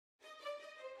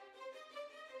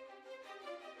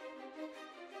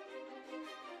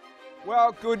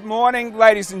Well, good morning,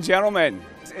 ladies and gentlemen.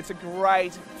 It's a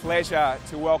great pleasure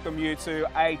to welcome you to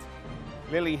 8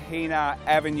 Lillehina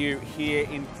Avenue here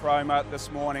in Cromer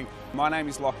this morning. My name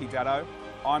is Daddo.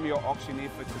 I'm your auctioneer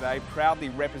for today, proudly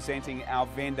representing our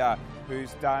vendor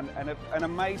who's done an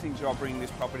amazing job bringing this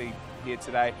property here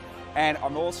today. And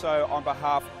I'm also on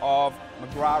behalf of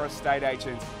McGrath Estate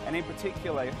Agents, and in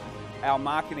particular our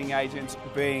marketing agents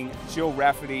being Jill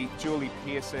Rafferty, Julie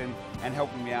Pearson, and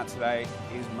helping me out today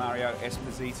is Mario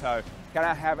Esposito. Can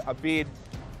I have a bid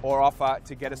or offer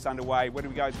to get us underway? Where do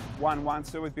we go? 1-1,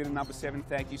 sir, with bidder number 7.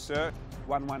 Thank you, sir.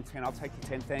 1-1-10. I'll take the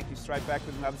 10. Thank you. Straight back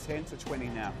with another 10 to 20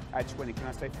 now. At 20, can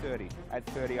I say 30? At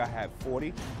 30, I have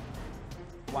 40.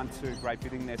 1-2. Great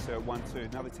bidding there, sir. 1-2.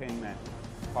 Another 10, man.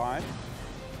 5.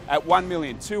 At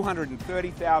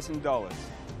 $1,230,000.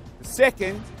 The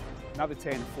second, another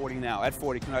 10, 40 now. At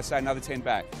 40, can I say another 10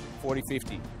 back? 40,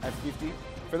 50. At 50.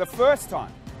 For the first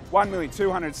time,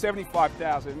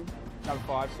 $1,275,000. Another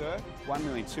 5, sir.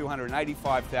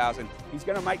 $1,285,000. He's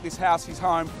going to make this house his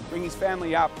home, bring his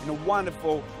family up in a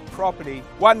wonderful property.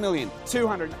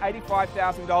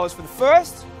 $1,285,000 for the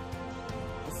first,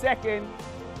 the second,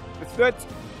 the third,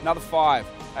 another 5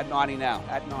 at 90 now.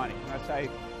 At 90. Can I say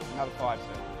another 5, sir?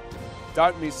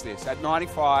 Don't miss this. At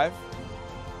 95.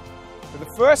 For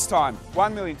the first time,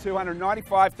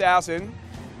 $1,295,000.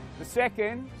 The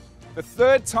second, the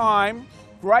third time,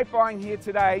 great buying here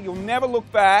today. You'll never look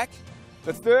back.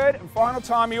 The third and final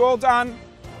time, you all done?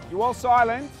 You all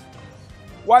silent?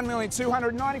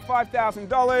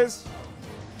 $1,295,000.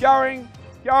 Going.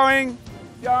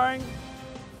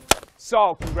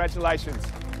 Sold. Congratulations.